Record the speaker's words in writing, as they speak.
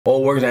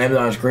All works at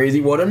Amazon is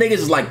crazy. Well, them niggas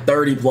is like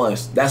 30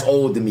 plus. That's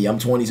old to me. I'm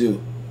 22.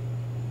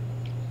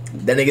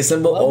 That nigga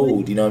symbol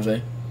old. You know what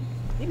I'm saying?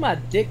 Eat my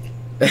dick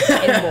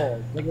and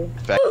balls, nigga.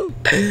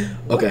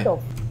 Okay.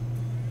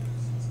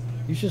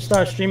 You should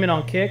start streaming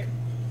on Kick.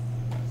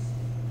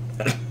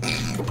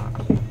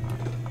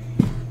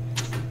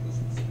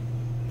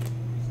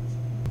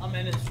 I'm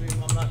in the stream.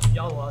 I'm not.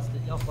 Y'all lost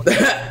it. Y'all fucking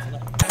lost it.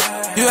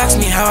 You ask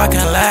me how I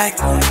can lack.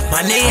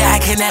 My nigga, I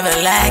can never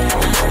lack.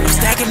 I'm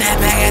stacking that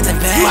bag at the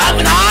back.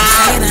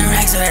 Stacking the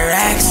racks to the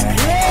racks.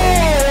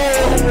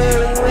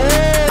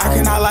 I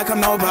cannot like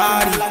I'm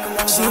nobody.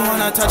 She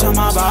wanna touch on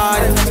my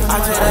body. I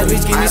told that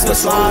bitch, give me some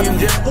sloppy.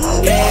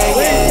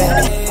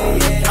 Yeah.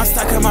 I'm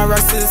stuck in my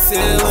racks to the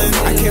ceiling.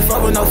 I can't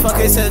fuck with no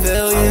fucking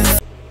civilians.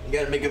 You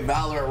gotta make a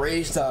Valorant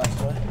rage time,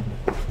 boy.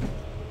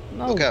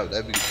 No. Look out,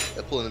 that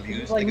pulling the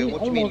views, Like nigga.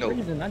 What you mean no?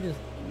 Reason. I just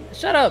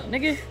shut up,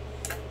 nigga.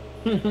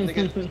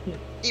 Nigga,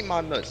 eat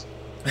my nuts.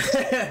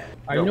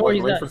 I know where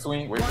he's at.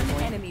 Swing. One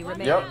enemy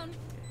remaining. Yep.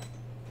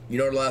 You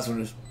know what the last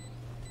one is?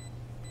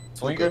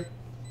 Swinger.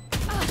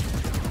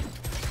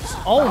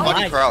 Oh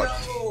Lucky my crowd.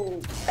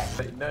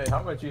 Hey,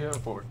 how much you hit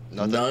for?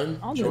 Nothing. None.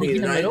 I don't Show think me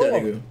he's the in the night, middle.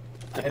 that nigga.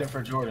 I hit it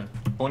for Jordan.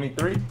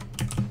 23,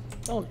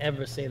 Don't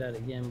ever say that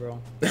again, bro.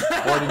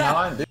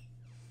 49. Dude.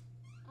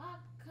 I'll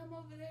come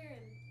over there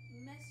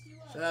and mess you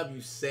up. Shut up,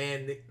 you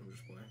sand nigga.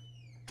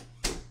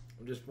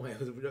 I'm just playing.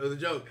 It was a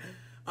joke.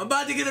 I'm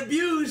about to get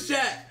abused,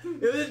 chat.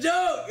 It was a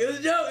joke. It was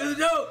a joke. It was a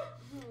joke.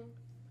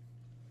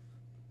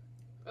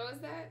 What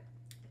was that?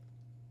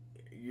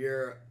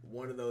 You're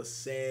one of those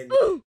sand.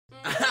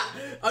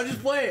 I'm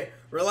just playing.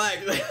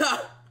 Relax.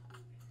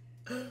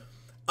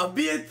 I'm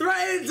being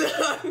threatened.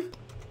 That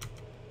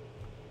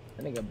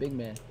nigga big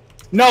man.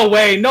 No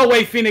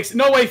way, Phoenix.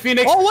 No way,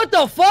 Phoenix. Oh, what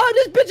the fuck?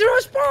 This bitch in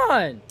our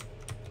spawn.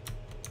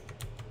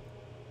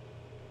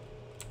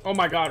 Oh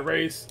my God,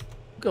 Raze.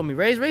 Look at me,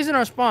 Raze in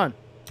our spawn.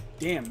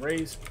 Damn,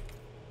 Raze.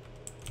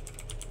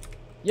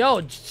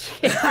 Yo.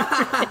 Yeah,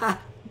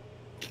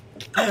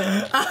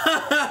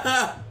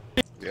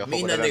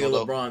 Me and that nigga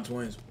LeBron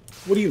twins.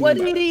 What do you What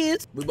mean? it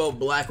is? We both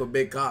black with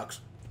big cocks.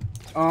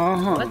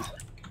 Uh-huh.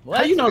 What?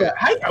 How you know that?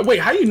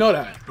 How you know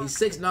that? He's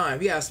 6'9".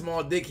 If he has a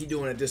small dick, he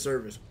doing a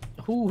disservice.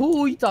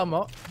 Who you talking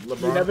about?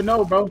 LeBron. You never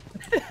know, bro.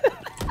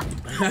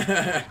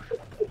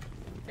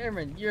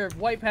 Cameron, you're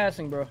white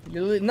passing, bro.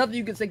 Nothing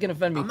you can say can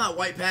offend me. I'm not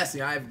white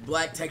passing. I have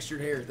black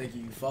textured hair. Thank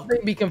you, you fuck.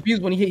 Don't be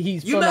confused when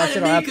he's You throwing that mad shit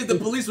at me on because the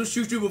police will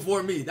shoot you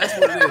before me. That's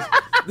what it is.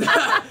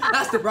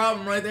 That's the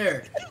problem right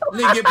there.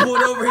 Nigga get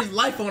pulled over, his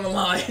life on the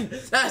line.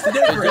 That's the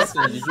difference.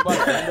 Did you buy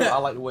the window? I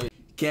like the way.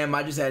 Cam,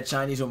 I just had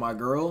Chinese with my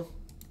girl.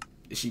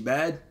 Is she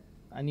bad?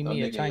 I need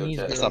me a Chinese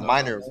girl. It's a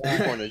minor. You're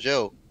going to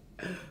jail.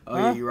 Oh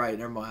yeah, you're right.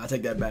 Never mind. I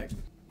take that back.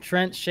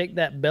 Trent, shake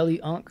that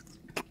belly, unk.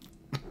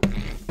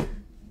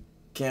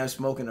 Cam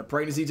smoking a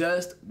pregnancy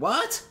test?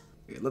 What?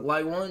 It look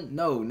like one?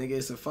 No, nigga,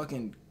 it's a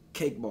fucking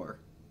cake bar.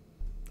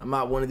 I'm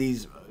not one of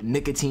these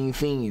nicotine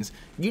fiends.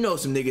 You know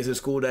some niggas in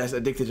school that's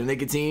addicted to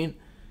nicotine.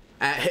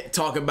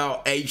 Talk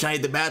about, hey, you trying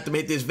to hit the bathroom,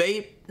 hit this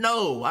vape?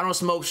 No, I don't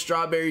smoke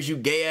strawberries, you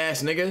gay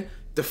ass nigga.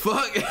 The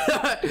fuck?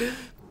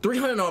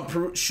 300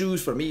 on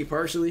shoes for me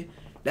personally,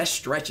 that's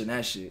stretching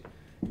that shit.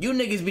 You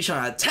niggas be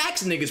trying to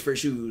tax niggas for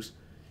shoes.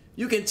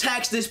 You can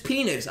tax this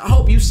penis. I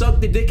hope you suck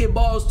the dick and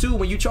balls too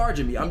when you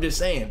charging me. I'm just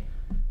saying.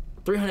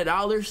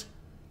 $300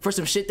 for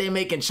some shit they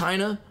make in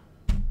China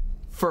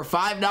for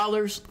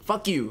 $5?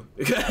 Fuck you.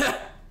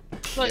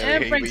 So Yeah,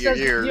 Anne Frank says,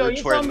 you're yo,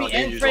 you tell twerking me on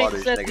Anne dangerous Frank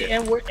waters, says nigga. the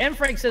N-word. Anne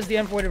Frank says the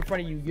N-word in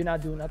front of you. You're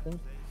not doing nothing.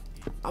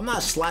 I'm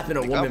not slapping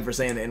a woman for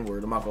saying the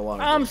N-word. I'm not gonna lie.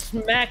 I'm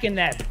smacking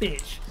that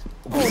bitch.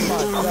 Oh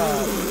my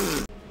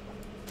god.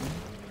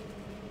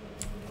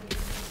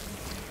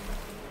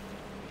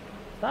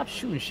 Stop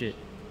shooting shit.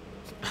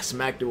 I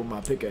smacked her with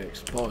my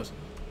pickaxe. Pause.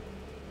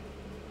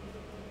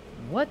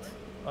 What?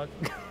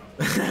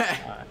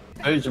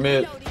 Hey,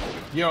 Jamil.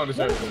 You don't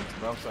deserve this,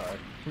 bro. I'm sorry.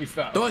 We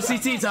stopped. Throw a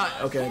CT time.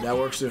 Okay, that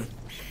works too.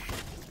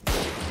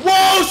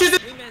 Whoa, she's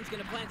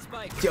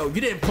Yo,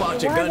 you didn't pull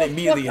out your gun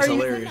immediately. It's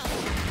hilarious.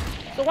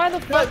 So why the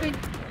fuck? They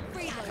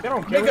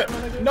don't care.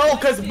 nigga. No,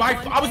 cause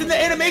I was in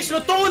the animation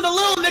of throwing the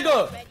little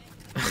nigga.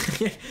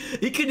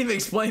 He couldn't even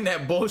explain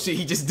that bullshit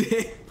he just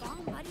did.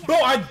 Bro,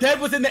 I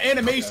dead was in the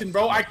animation,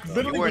 bro. I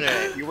literally.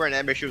 You were in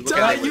that mission looking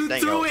Tell like you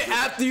thank threw you. it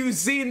after you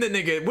seen the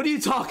nigga. What are you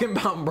talking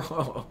about,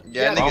 bro?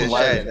 Yeah, that I'm nigga's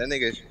lagging. shed.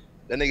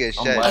 That nigga is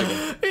I'm shed. lagging.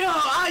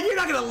 Yo, you're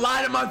not gonna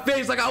lie to my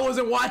face like I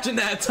wasn't watching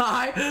that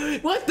time.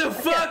 What the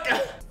fuck?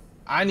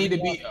 I need to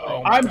be.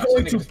 Oh my I'm gosh,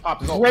 going this to nigga just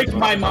popped his own. break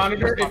my Just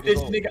monitor popped if his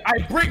this own. nigga. I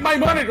break my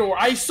monitor.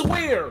 I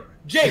swear.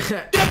 Jake,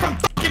 get from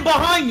fucking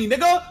behind me,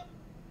 nigga.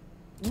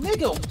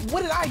 Nigga,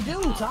 what did I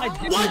do, Ty?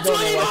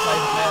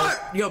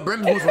 124! Yo,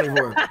 Brim's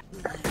 124.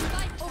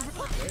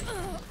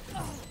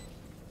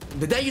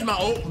 Did they use my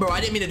ult? Bro,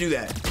 I didn't mean to do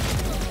that.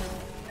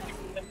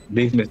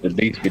 These Mr.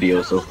 Beast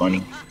videos so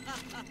funny.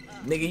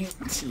 Nigga,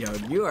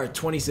 you are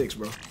 26,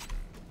 bro.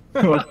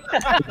 Oh.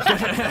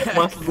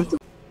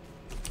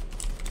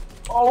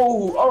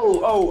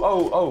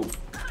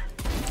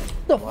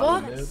 The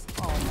fuck?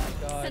 Oh my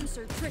god.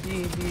 sensor trick.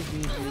 B.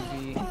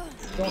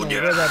 Don't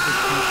know where that bitch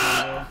came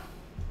from, bro.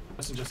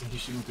 Listen, Justin,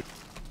 he's shooting through.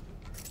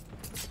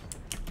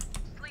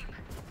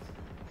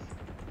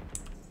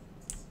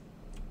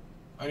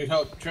 I need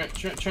help. Trent.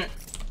 Trent,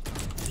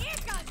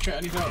 I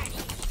need help.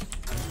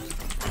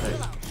 Hey,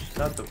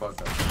 shut the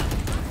fuck up.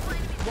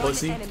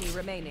 Pussy. Enemy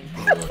remaining.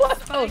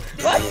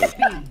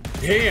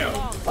 Damn.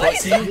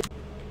 Pussy.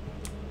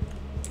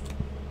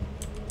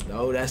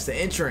 No, that's the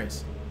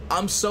entrance.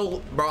 I'm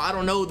so, bro, I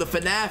don't know the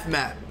FNAF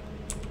map.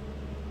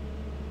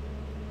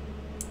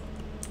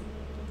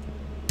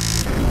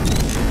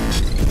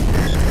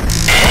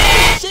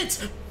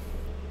 Shit!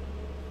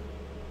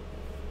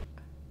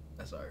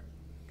 That's alright.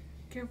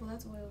 Careful,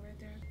 that's oil right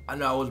there. I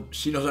know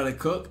she knows how to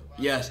cook.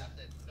 Yes.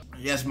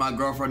 Yes, my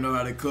girlfriend knows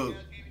how to cook.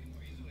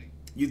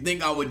 You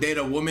think I would date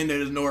a woman that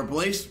doesn't know her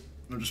place?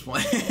 I'm just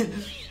playing.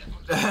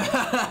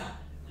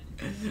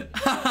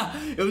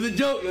 It was a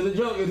joke. It was a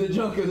joke. It was a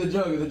joke. It was a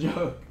joke. It was a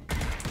joke.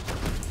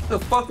 What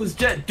the fuck was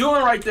Jet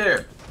doing right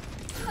there?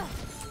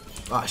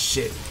 Oh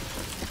shit.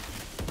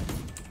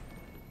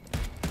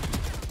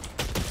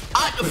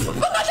 I ran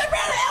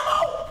ammo!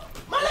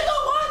 My nigga,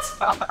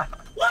 what?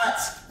 What?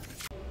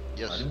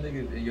 Yes. Why them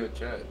niggas in your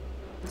chat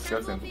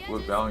discussing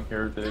what Valiant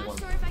character they Not want?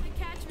 sure if I could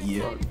catch my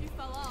Yeah. phone if you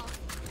fell off.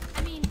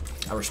 I mean,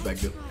 I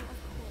respect it.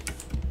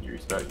 You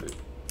respect it.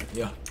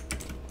 Yeah.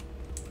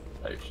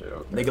 Hey, shit,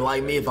 okay. Nigga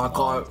like me, if I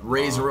call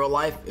Raise in real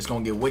life, it's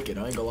gonna get wicked.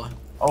 I ain't gonna lie.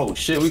 Oh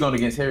shit, we going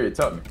against Harriet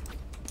Tubman.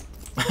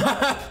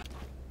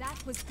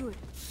 That was good,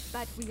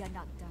 but we are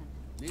not done.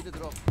 Need a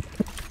drop.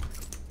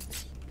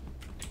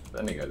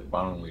 That nigga at the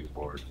bottom of the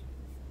leaderboard.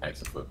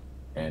 Asking for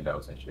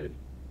handouts and shit.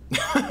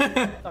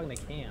 Talking to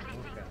Cam.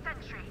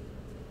 Okay.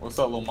 What's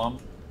up, little mama?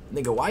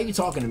 Nigga, why are you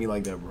talking to me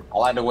like that, bro? I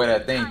like the way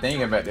that thing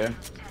back there.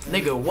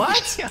 Nigga,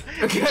 what?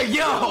 Okay,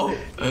 yo!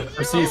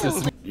 Proceeds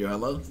to Yo,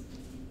 hello?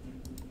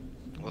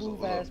 What's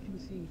Move up? ass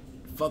PC.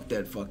 Fuck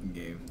that fucking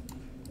game.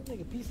 That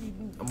nigga PC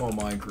move. I'm on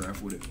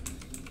Minecraft with it.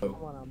 Come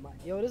on,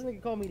 yo, this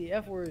nigga called me the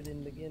F word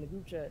in the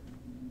group chat.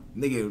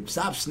 Nigga,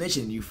 stop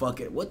snitching, you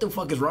fucking. What the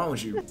fuck is wrong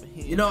with you?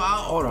 You know,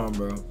 hold on,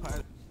 bro.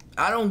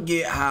 I don't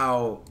get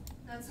how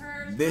that's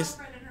her this.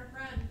 girlfriend and her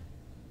friend.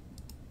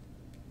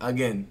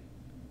 Again,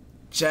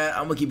 chat,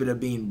 I'm gonna keep it a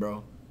bean,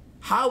 bro.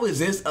 How is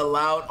this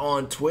allowed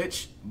on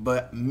Twitch,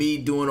 but me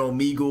doing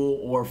Omegle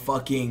or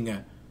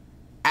fucking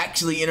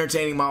actually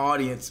entertaining my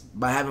audience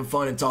by having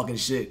fun and talking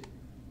shit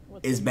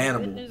is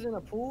bannable? Bitches in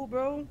a pool,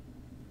 bro.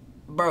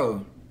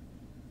 Bro,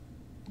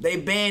 they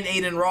banned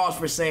Aiden Ross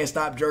for saying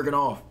stop jerking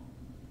off,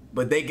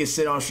 but they can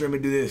sit on stream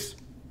and do this.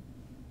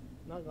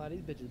 Not gonna lie,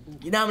 these bitches boo.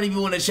 You know how many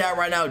people in the chat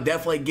right now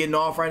definitely getting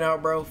off right now,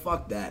 bro?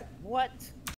 Fuck that. What?